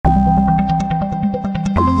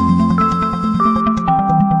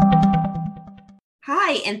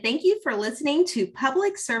Hi, and thank you for listening to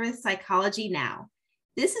Public Service Psychology Now.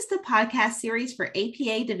 This is the podcast series for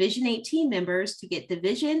APA Division 18 members to get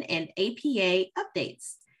division and APA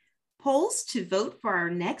updates. Polls to vote for our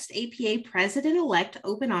next APA president-elect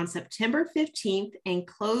open on September 15th and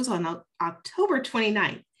close on October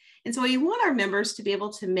 29th. And so we want our members to be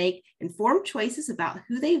able to make informed choices about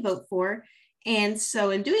who they vote for. And so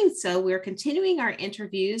in doing so, we're continuing our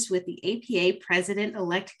interviews with the APA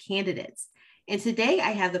president-elect candidates. And today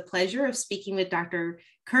I have the pleasure of speaking with Dr.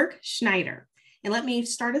 Kirk Schneider. And let me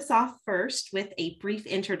start us off first with a brief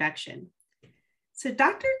introduction. So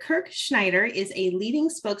Dr. Kirk Schneider is a leading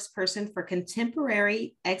spokesperson for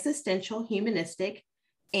contemporary existential humanistic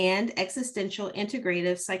and existential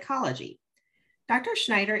integrative psychology. Dr.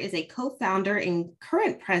 Schneider is a co-founder and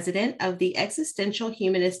current president of the Existential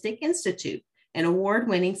Humanistic Institute, an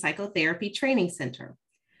award-winning psychotherapy training center.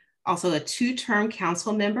 Also a two-term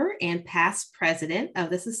council member and past president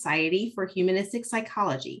of the Society for Humanistic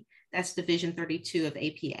Psychology. That's Division 32 of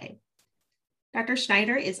APA. Dr.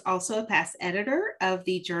 Schneider is also a past editor of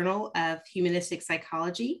the Journal of Humanistic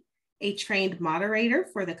Psychology, a trained moderator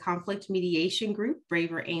for the conflict mediation group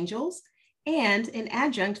Braver Angels, and an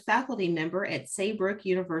adjunct faculty member at Saybrook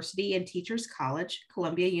University and Teachers College,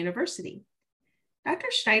 Columbia University.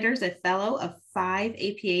 Dr. Schneider is a fellow of 5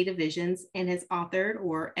 APA divisions and has authored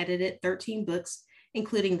or edited 13 books,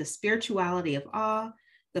 including The Spirituality of Awe,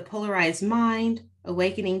 The Polarized Mind,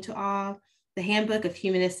 Awakening to Awe, The Handbook of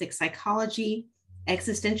Humanistic Psychology,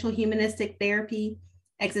 Existential Humanistic Therapy,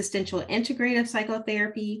 Existential Integrative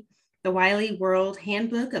Psychotherapy, The Wiley World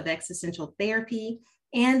Handbook of Existential Therapy,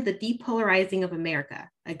 and The Depolarizing of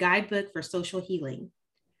America, a guidebook for social healing.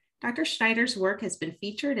 Dr. Schneider's work has been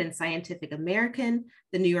featured in Scientific American,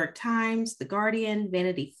 The New York Times, The Guardian,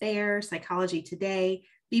 Vanity Fair, Psychology Today,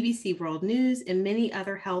 BBC World News, and many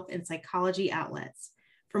other health and psychology outlets.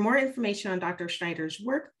 For more information on Dr. Schneider's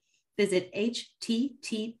work, visit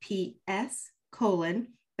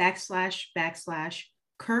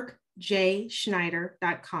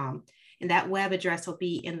https://kirkjschneider.com. And that web address will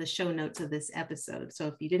be in the show notes of this episode. So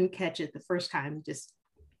if you didn't catch it the first time, just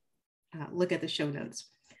look at the show notes.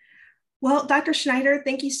 Well, Dr. Schneider,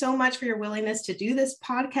 thank you so much for your willingness to do this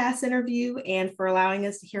podcast interview and for allowing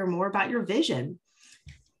us to hear more about your vision.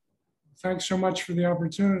 Thanks so much for the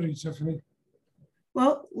opportunity, Tiffany.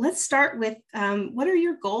 Well, let's start with what are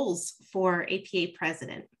your goals for APA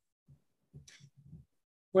president?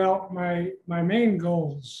 Well, my main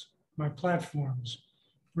goals, my platforms,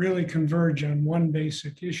 really converge on one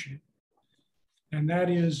basic issue, and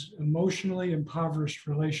that is emotionally impoverished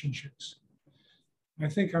relationships. I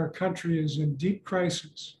think our country is in deep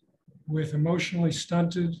crisis with emotionally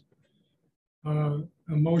stunted,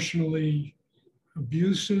 emotionally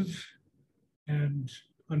abusive, and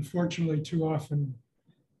unfortunately too often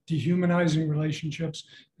dehumanizing relationships.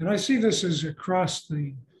 And I see this as across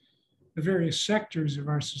the various sectors of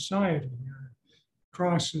our society,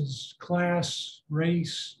 crosses class,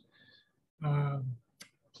 race,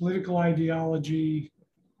 political ideology,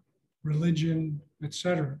 religion,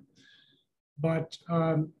 etc. But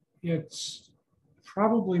it's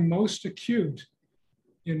probably most acute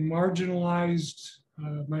in marginalized,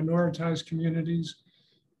 minoritized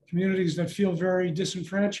communities that feel very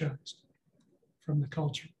disenfranchised from the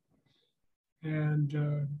culture. And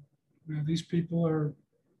these people are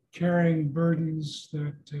carrying burdens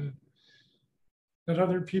that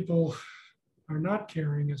other people are not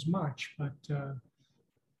carrying as much,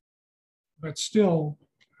 but still,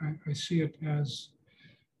 I see it as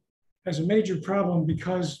a major problem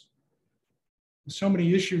because so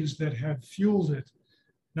many issues that have fueled it,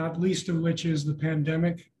 not least of which is the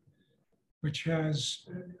pandemic, which has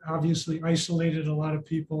obviously isolated a lot of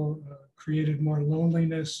people, created more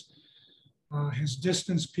loneliness, has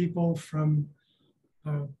distanced people from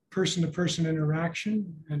person-to-person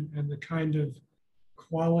interaction and the kind of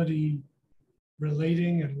quality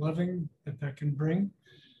relating and loving that can bring,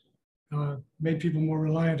 made people more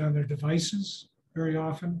reliant on their devices very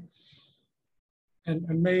often. And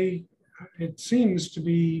it seems to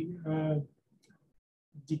be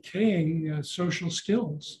decaying social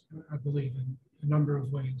skills, I believe, in a number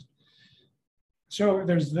of ways. So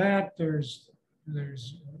there's that, there's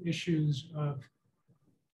issues of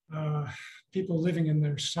people living in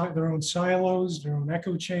their own silos, their own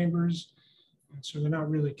echo chambers, and so they're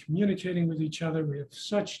not really communicating with each other. We have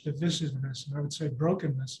such divisiveness, and I would say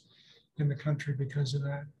brokenness in the country because of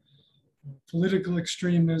that. Political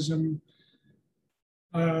extremism.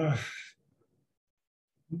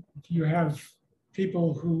 You have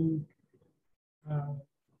people who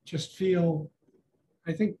just feel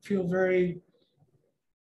very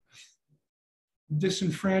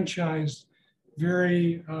disenfranchised,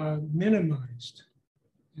 very minimized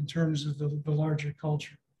in terms of the larger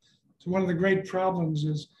culture. So one of the great problems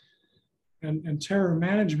is, and terror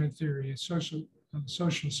management theory, a social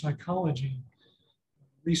psychology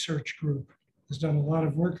research group has done a lot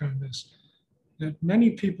of work on this, that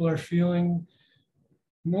many people are feeling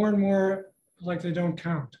more and more like they don't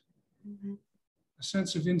count, a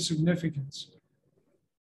sense of insignificance.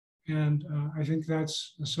 And I think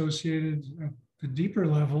that's associated at the deeper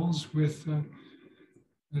levels with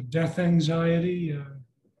the death anxiety,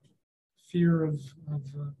 fear of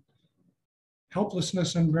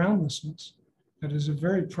helplessness and groundlessness. That is a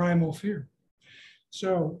very primal fear.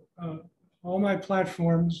 So all my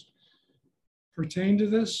platforms pertain to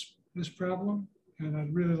this problem, and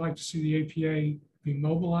I'd really like to see the APA be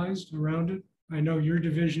mobilized around it. I know your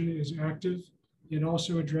division is active in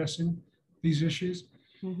also addressing these issues.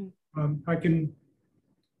 I can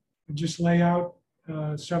just lay out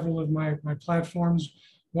several of my platforms.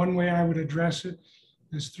 One way I would address it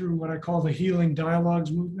is through what I call the Healing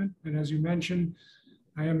Dialogues movement. And as you mentioned,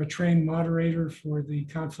 I am a trained moderator for the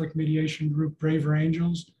conflict mediation group Braver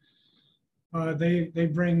Angels. They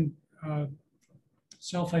bring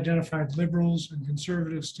self-identified liberals and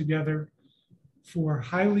conservatives together for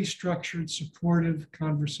highly structured, supportive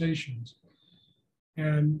conversations.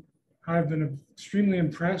 And I've been extremely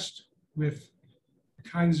impressed with the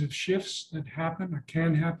kinds of shifts that happen or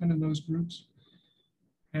can happen in those groups.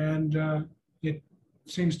 And it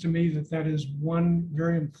seems to me that that is one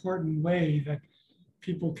very important way that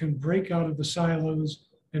people can break out of the silos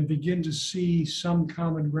and begin to see some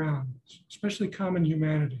common ground, especially common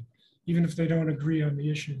humanity, even if they don't agree on the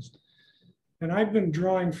issues. And I've been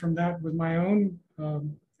drawing from that with my own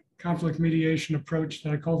conflict mediation approach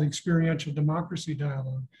that I call the experiential democracy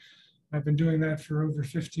dialogue. I've been doing that for over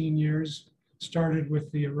 15 years, started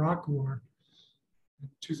with the Iraq War in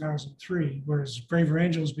 2003, whereas Braver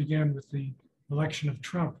Angels began with the election of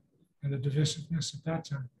Trump and the divisiveness at that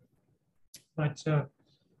time. But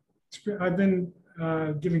I've been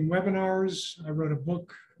giving webinars. I wrote a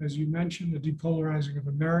book, as you mentioned, The Depolarizing of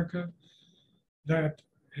America, that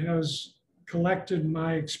has collected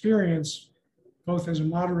my experience both as a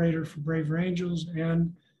moderator for Braver Angels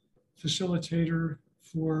and facilitator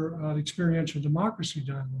for the experiential democracy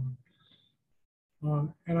dialogue.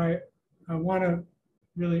 And I want to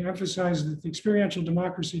really emphasize that the experiential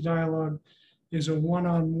democracy dialogue is a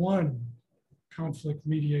one-on-one conflict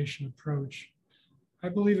mediation approach. I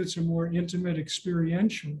believe it's a more intimate,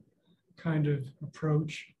 experiential kind of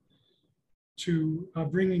approach to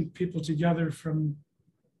bringing people together from,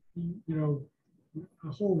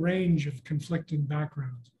 a whole range of conflicting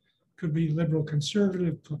backgrounds. Could be liberal,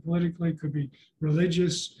 conservative, politically, could be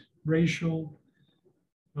religious, racial,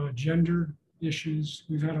 gender issues.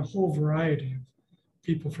 We've had a whole variety of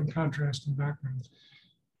people from contrasting backgrounds.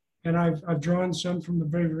 And I've drawn some from the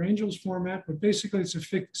Braver Angels format, but basically it's a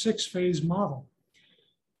 6-phase model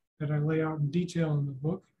that I lay out in detail in the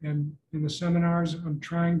book. And in the seminars, I'm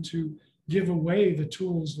trying to give away the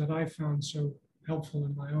tools that I found so helpful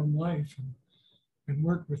in my own life and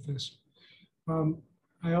work with this.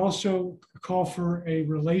 I also call for a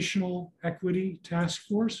relational equity task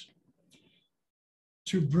force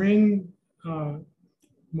to bring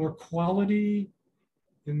more quality,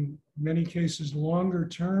 in many cases longer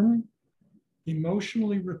term,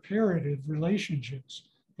 emotionally reparative relationships,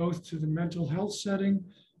 both to the mental health setting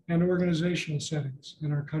and organizational settings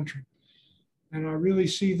in our country. And I really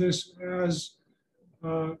see this as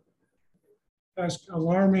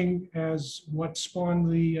alarming as what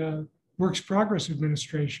spawned the Works Progress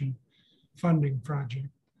Administration funding project.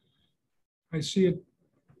 I see it,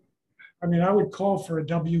 I would call for a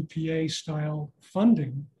WPA style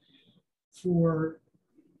funding for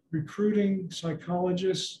recruiting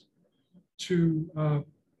psychologists to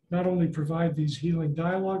not only provide these healing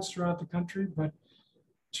dialogues throughout the country, but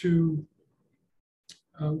to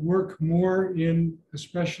work more in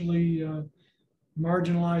especially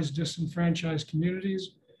marginalized, disenfranchised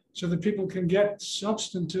communities so that people can get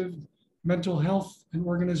substantive mental health and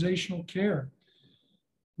organizational care.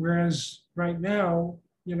 Whereas right now,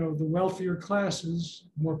 the wealthier classes,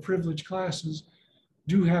 more privileged classes,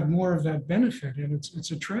 do have more of that benefit, and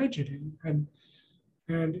it's a tragedy. And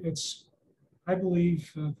it's, I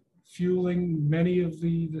believe, fueling many of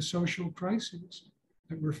the social crises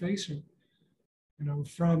that we're facing.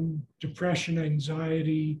 From depression,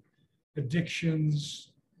 anxiety,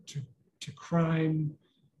 addictions, to crime,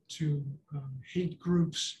 to hate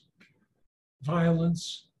groups,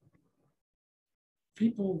 violence.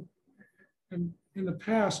 People, and in the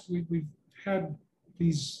past, we've had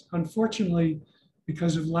these, unfortunately,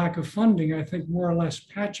 because of lack of funding, I think more or less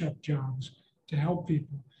patch-up jobs to help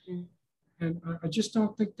people. Mm. And I just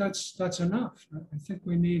don't think that's enough. I think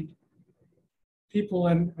we need people,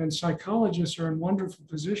 and psychologists are in wonderful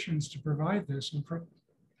positions to provide this. And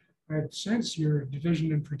I sense your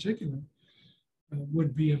division in particular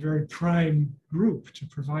would be a very prime group to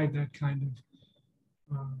provide that kind of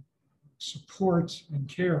support and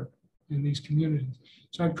care in these communities.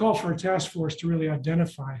 So I'd call for a task force to really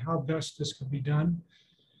identify how best this could be done,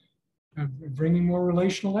 and bringing more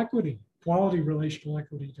relational equity, quality relational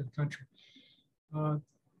equity to the country.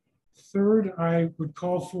 Third, I would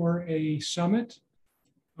call for a summit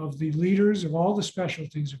of the leaders of all the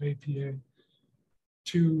specialties of APA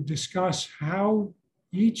to discuss how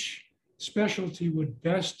each specialty would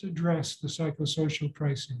best address the psychosocial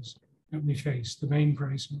crises that we face, the main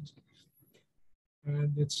crises.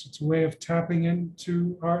 And it's a way of tapping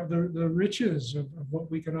into the riches of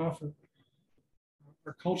what we can offer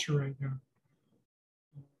our culture right now.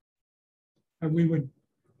 And we would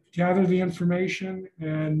gather the information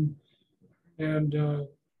and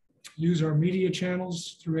use our media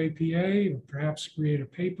channels through APA, or perhaps create a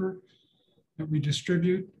paper that we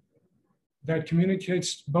distribute that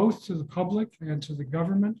communicates both to the public and to the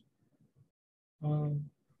government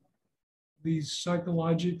these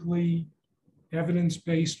psychologically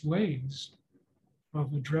evidence-based ways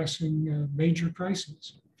of addressing major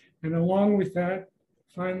crises. And along with that,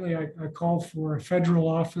 finally, I call for a federal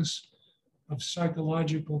office of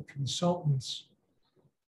psychological consultants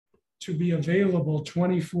to be available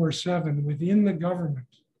 24/7 within the government.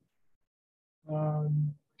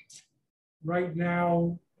 Right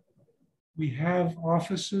now, we have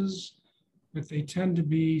offices, but they tend to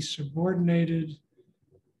be subordinated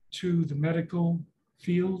to the medical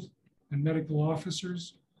field and medical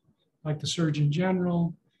officers, like the Surgeon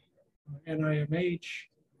General, NIMH,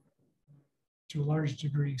 to a large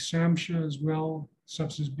degree, SAMHSA as well,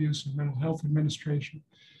 Substance Abuse and Mental Health Administration.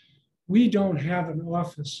 We don't have an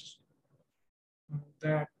office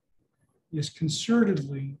that is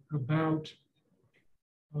concertedly about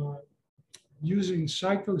using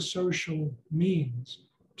psychosocial means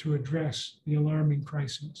to address the alarming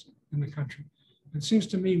crises in the country. It seems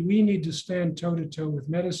to me we need to stand toe-to-toe with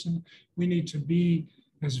medicine. We need to be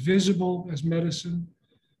as visible as medicine.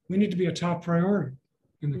 We need to be a top priority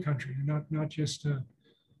in the country, and not just a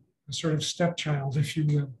sort of stepchild, if you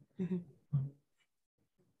will. Mm-hmm.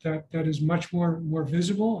 That is much more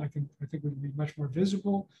visible. I think it would be much more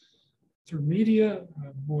visible through media,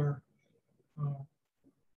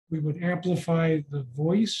 we would amplify the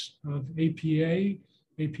voice of APA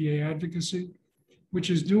advocacy, which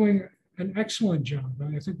is doing an excellent job.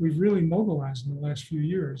 I think we've really mobilized in the last few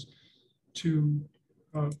years to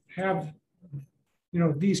have,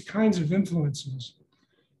 these kinds of influences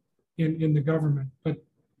in the government. But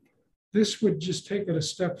this would just take it a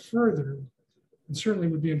step further, and certainly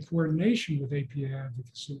would be in coordination with APA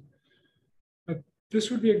advocacy. But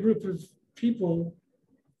this would be a group of people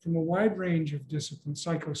from a wide range of disciplines,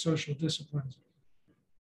 psychosocial disciplines,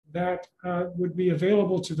 that would be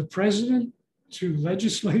available to the president, to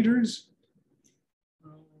legislators,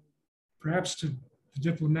 perhaps to the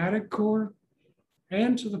diplomatic corps,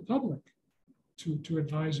 and to the public to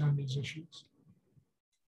advise on these issues.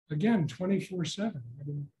 Again, 24/7. I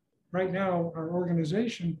mean, right now, our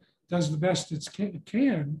organization does the best it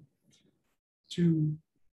can to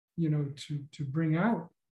bring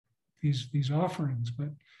out these offerings,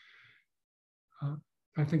 but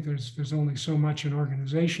I think there's only so much an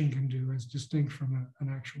organization can do as distinct from an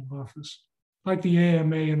actual office, like the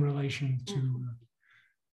AMA in relation to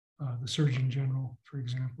the Surgeon General, for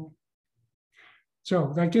example.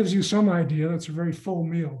 So that gives you some idea. That's a very full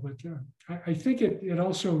meal, but I think it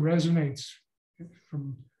also resonates,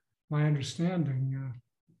 from my understanding,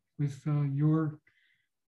 with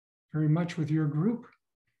very much with your group.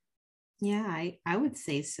 Yeah, I would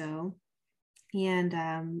say so.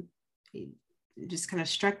 And just kind of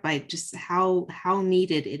struck by just how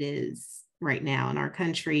needed it is right now in our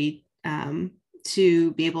country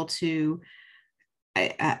to be able to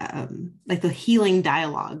like the healing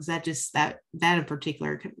dialogues that in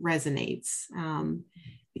particular resonates,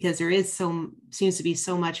 because there is seems to be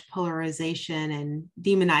so much polarization and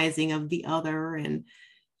demonizing of the other, and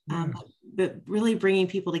but really bringing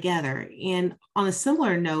people together. And on a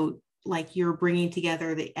similar note, like you're bringing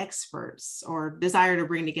together the experts, or desire to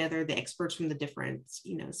bring together the experts from the different,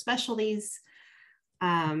 specialties,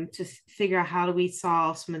 to figure out how do we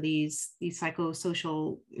solve some of these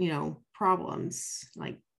psychosocial, problems,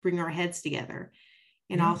 like bring our heads together,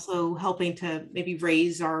 and also helping to maybe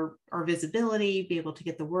raise our visibility, be able to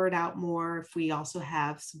get the word out more. If we also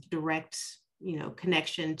have some direct,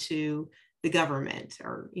 connection to the government,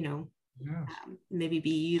 or, Yes. maybe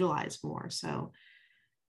be utilized more. So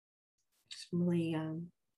just really,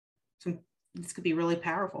 this could be really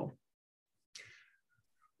powerful.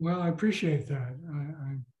 Well, I appreciate that.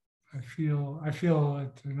 I feel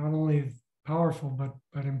it not only powerful,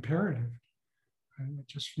 but imperative. I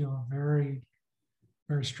just feel a very,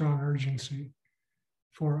 very strong urgency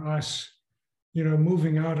for us,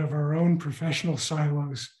 moving out of our own professional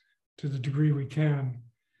silos to the degree we can,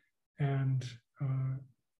 and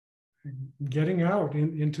getting out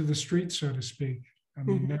into the streets, so to speak. I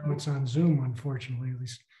mean, now it's on Zoom, unfortunately, at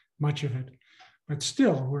least much of it, but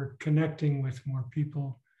still we're connecting with more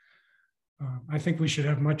people. I think we should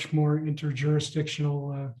have much more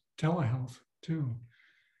interjurisdictional telehealth too.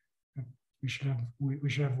 We should have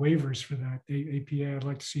waivers for that. APA, I'd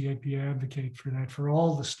like to see APA advocate for that for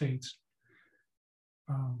all the states.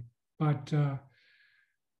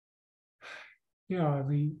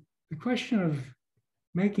 The question of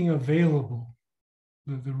making available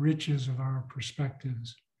the riches of our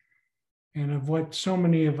perspectives, and of what so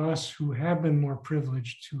many of us who have been more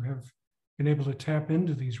privileged, who have been able to tap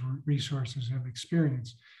into these resources, have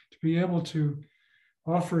experienced, to be able to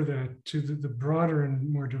offer that to the broader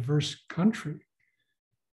and more diverse country.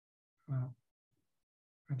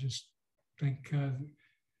 I just think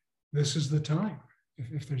this is the time,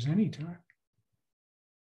 if there's any time.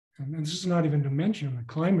 And this is not even to mention the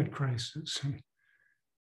climate crisis, and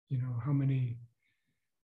how many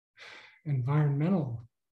environmental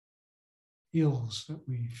ills that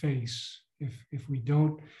we face if we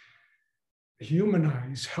don't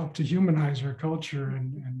help to humanize our culture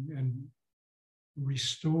and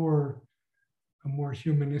restore a more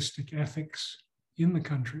humanistic ethics in the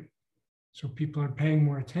country, so people are paying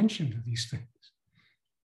more attention to these things.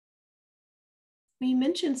 You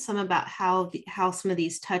mentioned some about how some of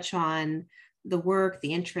these touch on the work,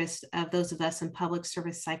 the interest of those of us in public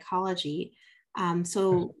service psychology.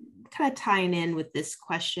 So kind of tying in with this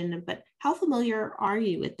question, but how familiar are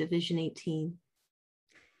you with Division 18?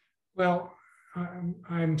 Well,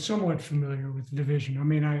 I'm somewhat familiar with the division. I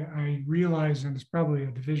mean, I realize that it's probably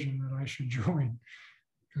a division that I should join,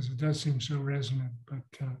 because it does seem so resonant. But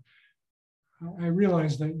I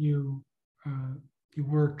realize that you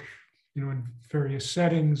work, in various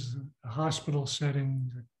settings, the hospital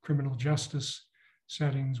settings, the criminal justice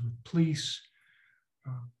settings, with police.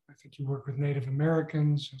 I think you work with Native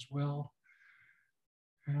Americans as well.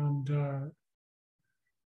 And it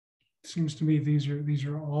seems to me these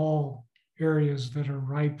are all areas that are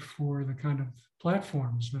ripe for the kind of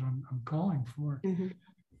platforms that I'm calling for.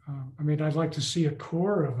 I mean, I'd like to see a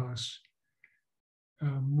core of us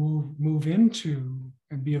move into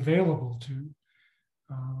and be available to,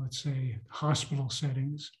 let's say, hospital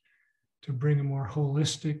settings, to bring a more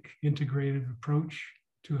holistic, integrative approach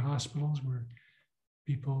to hospitals, where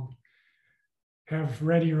people have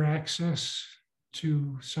readier access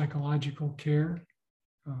to psychological care,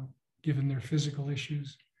 given their physical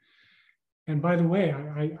issues. And by the way,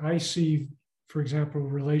 I see, for example,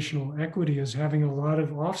 relational equity as having a lot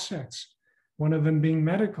of offsets, one of them being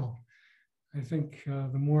medical. I think the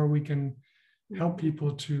more we can help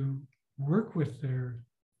people to work with their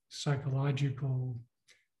psychological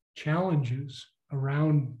challenges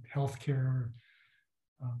around healthcare,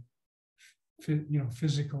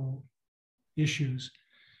 physical issues,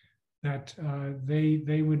 that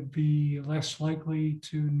they would be less likely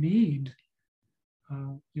to need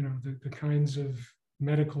the kinds of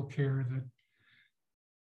medical care that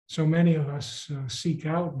so many of us seek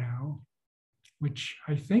out now, which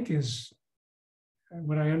I think is,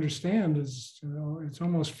 what I understand is, it's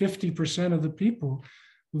almost 50% of the people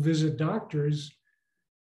who visit doctors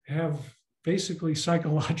have basically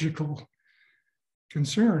psychological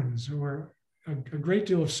concerns, or a great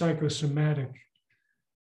deal of psychosomatic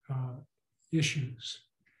issues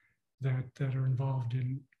that are involved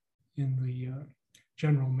in the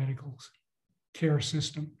general medical care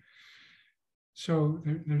system. So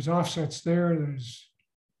there's offsets there.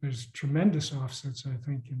 There's tremendous offsets, I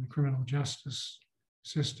think, in the criminal justice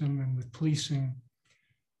system and with policing.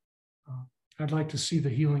 I'd like to see the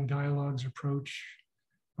healing dialogues approach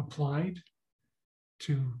applied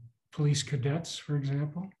to police cadets, for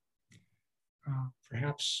example,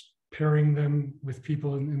 perhaps pairing them with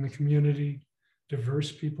people in the community,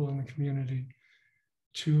 diverse people in the community,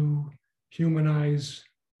 to humanize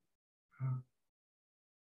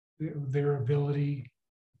their ability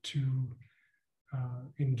to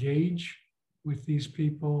engage with these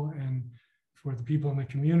people, and for the people in the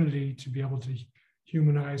community to be able to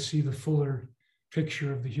humanize, see the fuller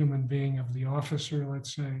picture of the human being, of the officer,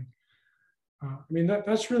 let's say, I mean,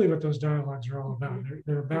 that's really what those dialogues are all about.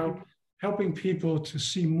 They're about helping people to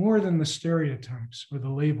see more than the stereotypes or the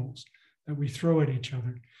labels that we throw at each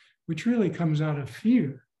other, which really comes out of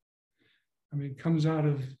fear. I mean, it comes out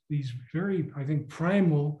of these very, I think,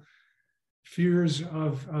 primal fears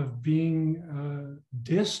of being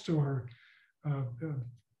dissed or,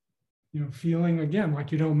 feeling, again,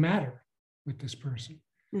 like you don't matter with this person.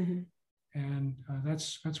 Mm-hmm. And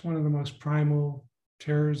that's one of the most primal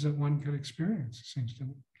terrors that one could experience, it seems to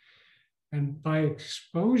me. And by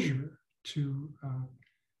exposure to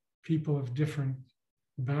people of different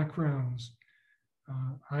backgrounds,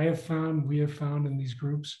 we have found in these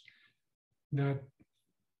groups that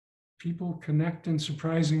people connect in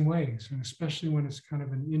surprising ways, and especially when it's kind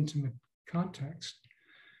of an intimate context.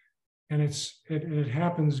 And it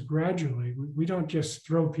happens gradually. We don't just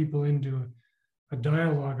throw people into a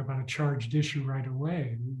dialogue about a charged issue right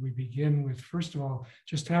away. We begin with, first of all,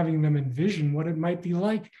 just having them envision what it might be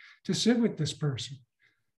like to sit with this person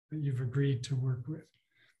that you've agreed to work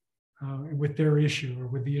with their issue or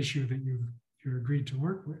with the issue that you're agreed to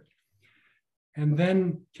work with. And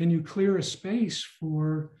then can you clear a space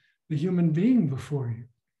for the human being before you,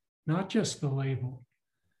 not just the label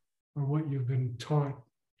or what you've been taught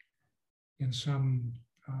in some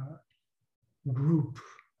group,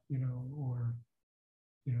 or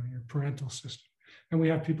your parental system. And we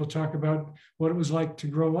have people talk about what it was like to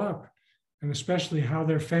grow up, and especially how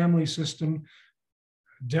their family system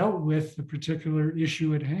dealt with the particular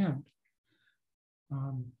issue at hand.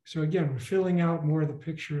 So again, we're filling out more of the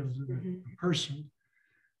picture of the person,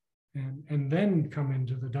 and then come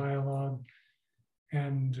into the dialogue.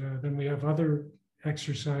 And then we have other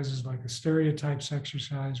exercises like a stereotypes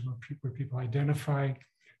exercise where people identify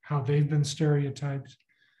how they've been stereotyped.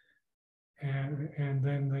 And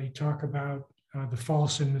then they talk about the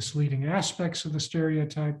false and misleading aspects of the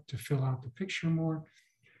stereotype to fill out the picture more.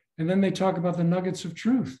 And then they talk about the nuggets of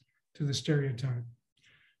truth to the stereotype,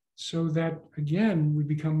 so that, again, we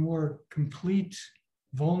become more complete,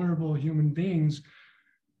 vulnerable human beings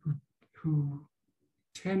who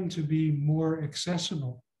tend to be more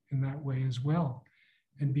accessible in that way as well,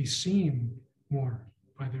 and be seen more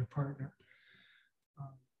by their partner.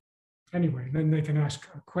 Anyway, then they can ask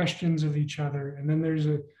questions of each other, and then there's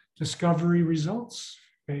a discovery results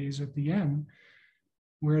phase at the end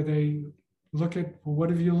where they look at, well, what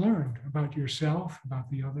have you learned about yourself,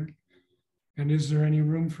 about the other, and is there any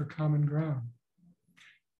room for common ground?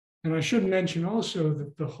 And I should mention also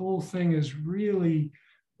that the whole thing is really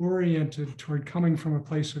oriented toward coming from a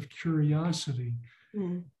place of curiosity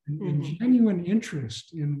and genuine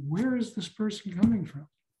interest in where is this person coming from,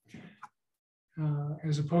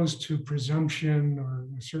 as opposed to presumption or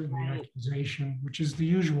certainly accusation, which is the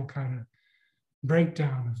usual kind of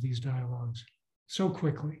breakdown of these dialogues so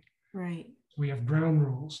quickly. Right. We have ground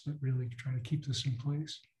rules that really try to keep this in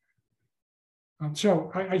place.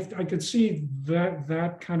 So I could see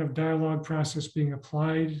that kind of dialogue process being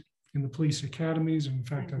applied in the police academies. And in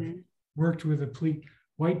fact, I've worked with a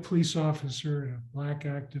white police officer and a Black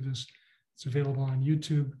activist. It's available on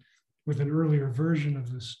YouTube with an earlier version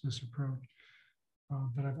of this approach.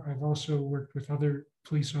 But I've also worked with other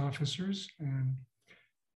police officers, and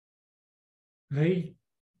they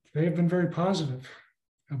have been very positive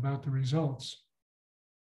about the results.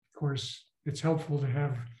 Of course, it's helpful to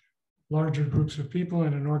have larger groups of people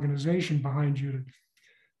and an organization behind you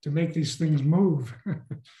to make these things move.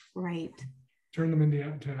 Right. Turn them into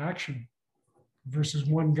action versus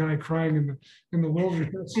one guy crying in the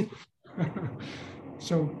wilderness.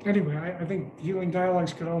 So anyway, I think healing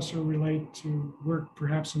dialogues could also relate to work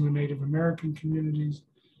perhaps in the Native American communities,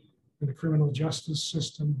 in the criminal justice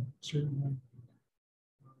system, certainly.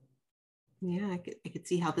 Yeah, I could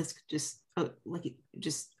see how this could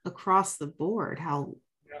just across the board, how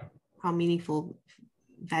meaningful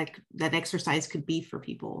that exercise could be for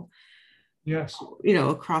people. Yes.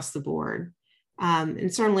 Across the board.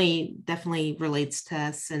 And certainly definitely relates to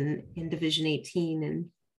us in Division 18.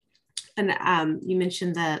 And you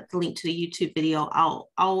mentioned the link to the YouTube video.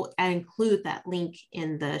 I'll include that link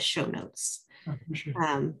in the show notes. I appreciate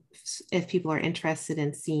it. If people are interested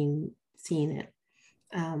in seeing it.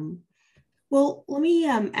 Well, let me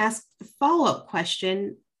ask a follow-up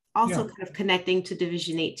question, also kind of connecting to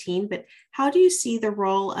Division 18, but how do you see the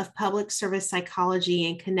role of public service psychology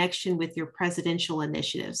in connection with your presidential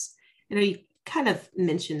initiatives? I know you kind of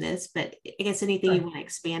mentioned this, but I guess anything you want to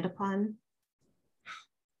expand upon?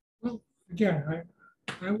 Well, again,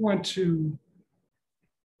 I want to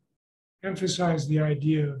emphasize the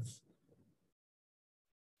idea of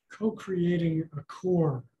co-creating a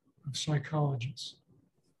core of psychologists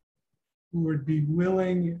who would be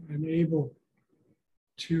willing and able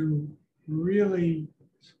to really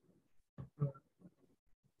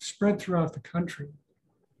spread throughout the country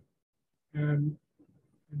and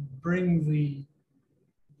bring the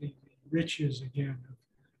riches again of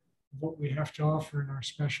what we have to offer in our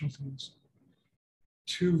specialties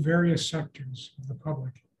to various sectors of the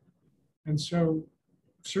public. And so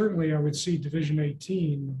certainly I would see Division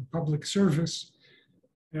 18, public service,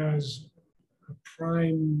 as a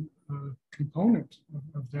prime component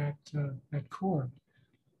of that core.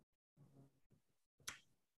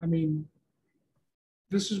 I mean,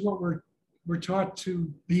 this is what we're taught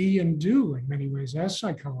to be and do in many ways as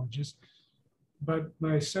psychologists, but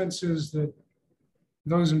my sense is that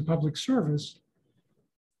those in public service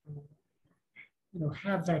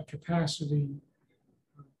have that capacity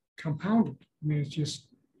compounded. I mean, it's just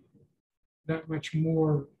that much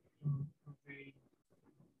more of a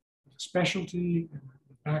specialty and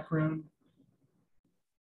a background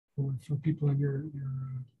for people in your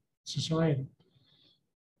society.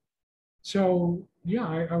 So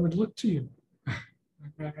yeah, I would look to you,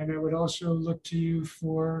 and I would also look to you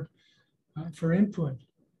for input,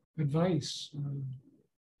 advice,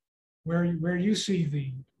 where you see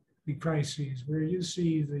the crises, where you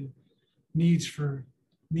see the needs for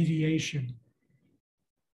mediation.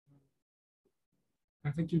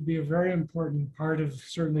 I think you'd be a very important part of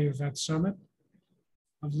certainly of that summit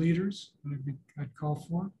of leaders that I'd call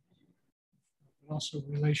for. Also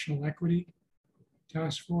relational equity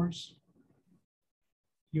task force,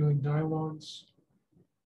 healing dialogues,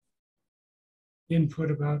 input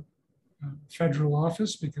about federal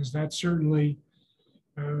office, because that certainly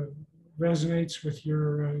resonates with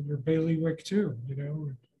your bailiwick too.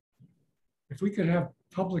 If we could have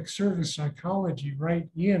public service psychology right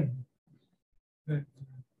in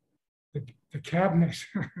the cabinet,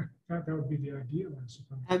 that would be the ideal, I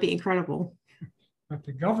suppose. That'd be incredible. But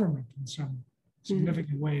the government, in some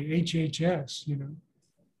significant way, HHS,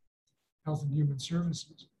 Health and Human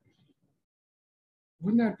Services.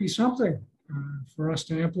 Wouldn't that be something for us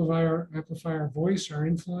to amplify our voice, our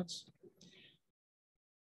influence?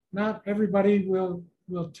 Not everybody will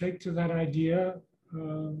take to that idea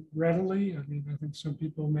readily. I mean, I think some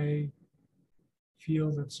people may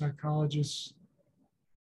feel that psychologists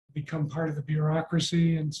become part of the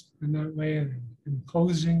bureaucracy and in that way and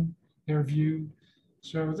imposing their view.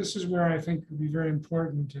 So this is where I think it would be very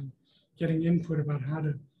important in getting input about how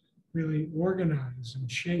to really organize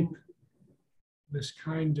and shape this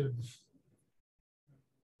kind of,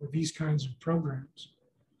 or these kinds of programs,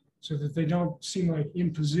 so that they don't seem like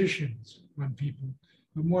impositions on people,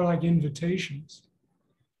 but more like invitations.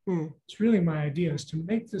 It's really my idea is to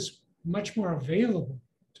make this much more available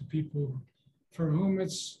to people for whom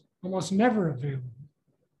it's almost never available.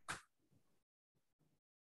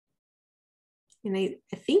 And I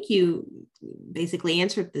think you basically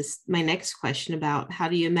answered my next question about how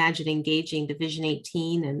do you imagine engaging Division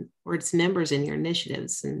 18 or its members in your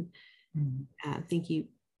initiatives? And I think you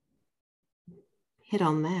hit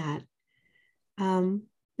on that.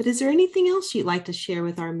 But is there anything else you'd like to share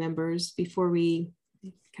with our members before we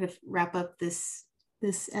kind of wrap up this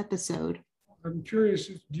episode? I'm curious,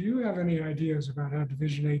 do you have any ideas about how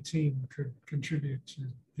Division 18 could contribute to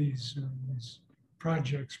these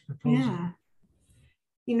projects proposed? Yeah.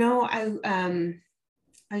 I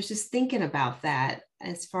was just thinking about that.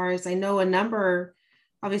 As far as I know,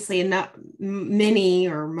 obviously many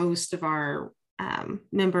or most of our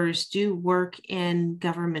members do work in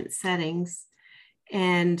government settings.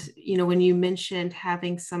 And, when you mentioned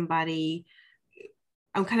having somebody,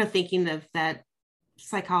 I'm kind of thinking of that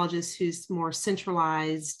psychologist who's more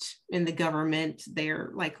centralized in the government,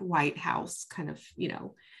 they're like White House kind of,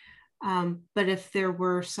 but if there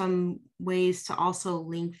were some ways to also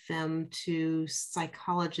link them to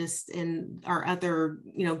psychologists in our other,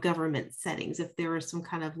 government settings, if there was some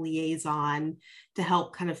kind of liaison to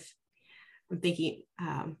help kind of, I'm thinking,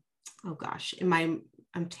 I'm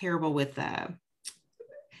terrible with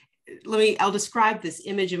I'll describe this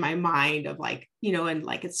image in my mind of and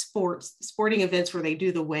like it's sporting events where they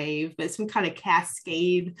do the wave, but some kind of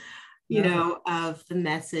cascade, of the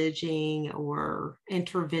messaging or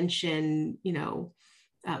intervention,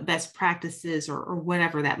 best practices or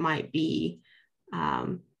whatever that might be.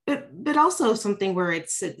 But also something where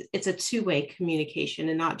it's a two-way communication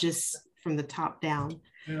and not just from the top down.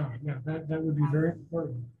 Yeah, that would be very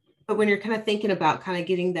important. But when you're kind of thinking about kind of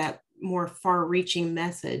getting that more far-reaching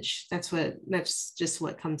message, that's just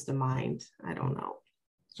what comes to mind. I don't know.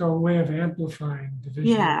 So a way of amplifying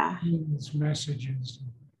Division 18's messages.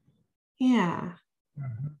 Yeah.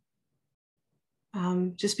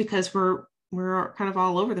 Just because we're kind of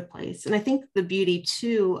all over the place. And I think the beauty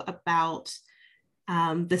too about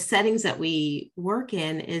the settings that we work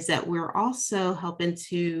in is that we're also helping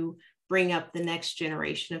to bring up the next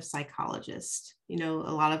generation of psychologists. You know,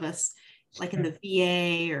 a lot of us, like in the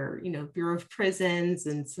VA or, you know, Bureau of Prisons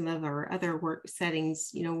and some of our other work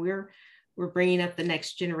settings, you know, we're bringing up the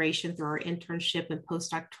next generation through our internship and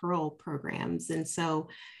postdoctoral programs. And so,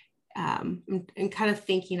 and kind of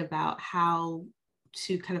thinking about how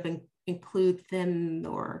to kind of include them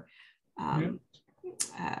or,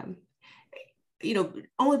 you know,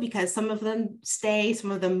 only because some of them stay, some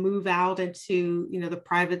of them move out into, you know, the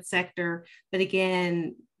private sector. But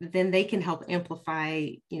again, then they can help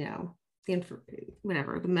amplify, you know,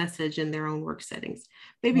 the message in their own work settings.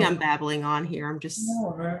 Maybe I'm babbling on here. I'm just.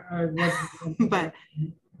 No, but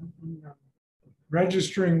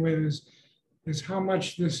registering with is how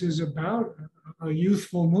much this is about a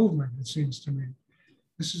youthful movement, it seems to me.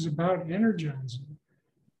 This is about energizing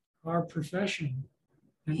our profession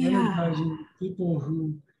and energizing people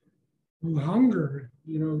who hunger,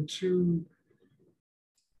 you know,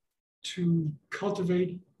 to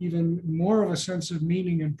cultivate even more of a sense of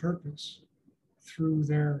meaning and purpose through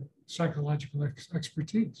their psychological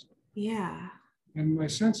expertise. Yeah. And my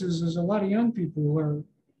sense is there's a lot of young people who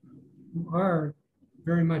are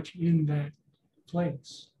very much in that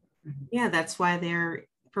place. Yeah, that's why they're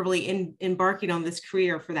probably embarking on this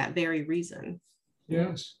career for that very reason.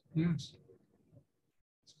 Yes, yes.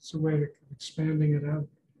 It's a way of expanding it out.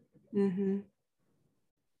 Mm-hmm.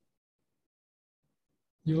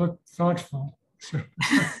 You look thoughtful. So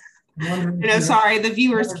sorry, the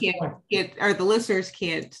viewers can't get, or the listeners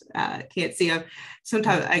can't see.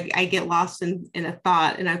 Sometimes I get lost in a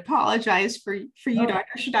thought, and I apologize for you,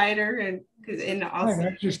 Dr. Schneider, and also.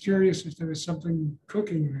 I'm just curious if there was something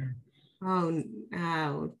cooking there. Oh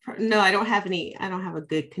no, I don't have any. I don't have a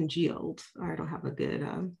good congealed, or I don't have a good.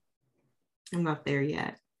 I'm not there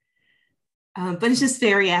yet. But it's just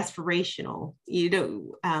very aspirational, you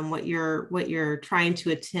know, what you're trying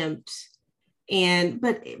to attempt, and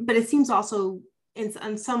but it seems also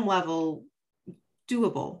on some level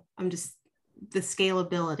doable. The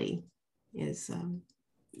scalability is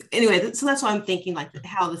anyway. So that's why I'm thinking, like,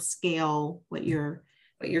 how to scale what you're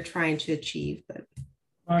trying to achieve. But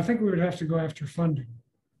I think we would have to go after funding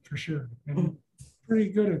for sure, and pretty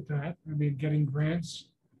good at that. I mean, getting grants.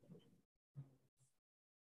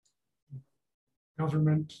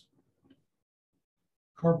 Government,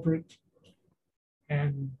 corporate,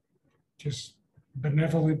 and just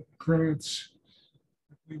benevolent grants.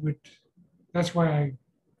 That's why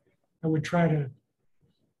I would try to,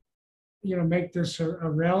 you know, make this a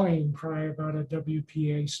rallying cry about a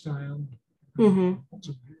WPA style. Mm-hmm.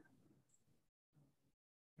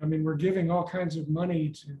 I mean, we're giving all kinds of money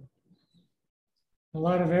to a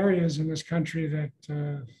lot of areas in this country that,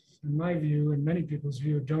 in my view and many people's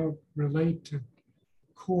view, don't relate to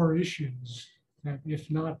core issues that,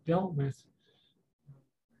 if not dealt with, are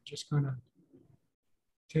just going to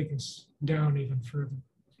take us down even further.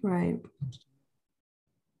 Right.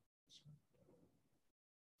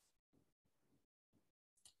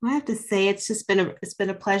 I have to say, it's been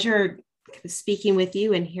a pleasure speaking with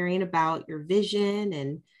you and hearing about your vision,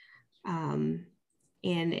 and I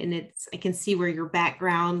can see where your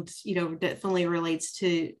background, you know, definitely relates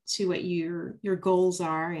to what your goals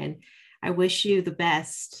are, and I wish you the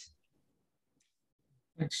best.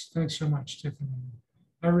 Thanks so much, Tiffany.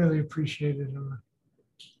 I really appreciated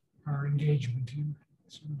our engagement here.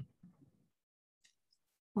 So.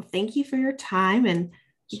 Well, thank you for your time, and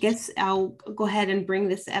I guess I'll go ahead and bring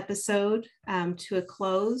this episode to a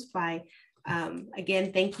close by,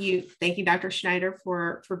 again, thank you, Dr. Schneider,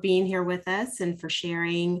 for being here with us and for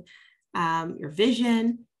sharing your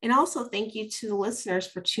vision. And also thank you to the listeners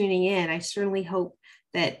for tuning in. I certainly hope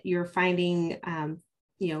that you're finding,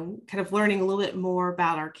 you know, kind of learning a little bit more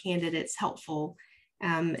about our candidates helpful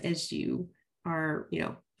as you are, you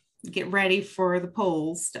know, get ready for the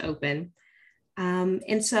polls to open.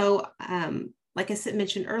 And so, like I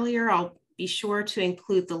mentioned earlier, I'll be sure to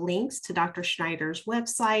include the links to Dr. Schneider's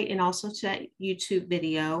website and also to that YouTube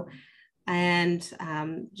video. And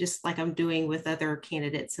just like I'm doing with other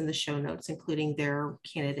candidates in the show notes, including their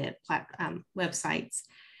candidate websites.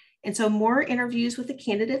 And so more interviews with the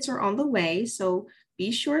candidates are on the way. So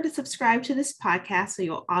be sure to subscribe to this podcast so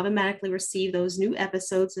you'll automatically receive those new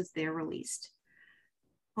episodes as they're released.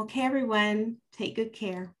 Okay, everyone, take good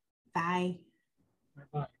care. Bye.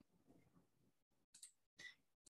 Bye-bye.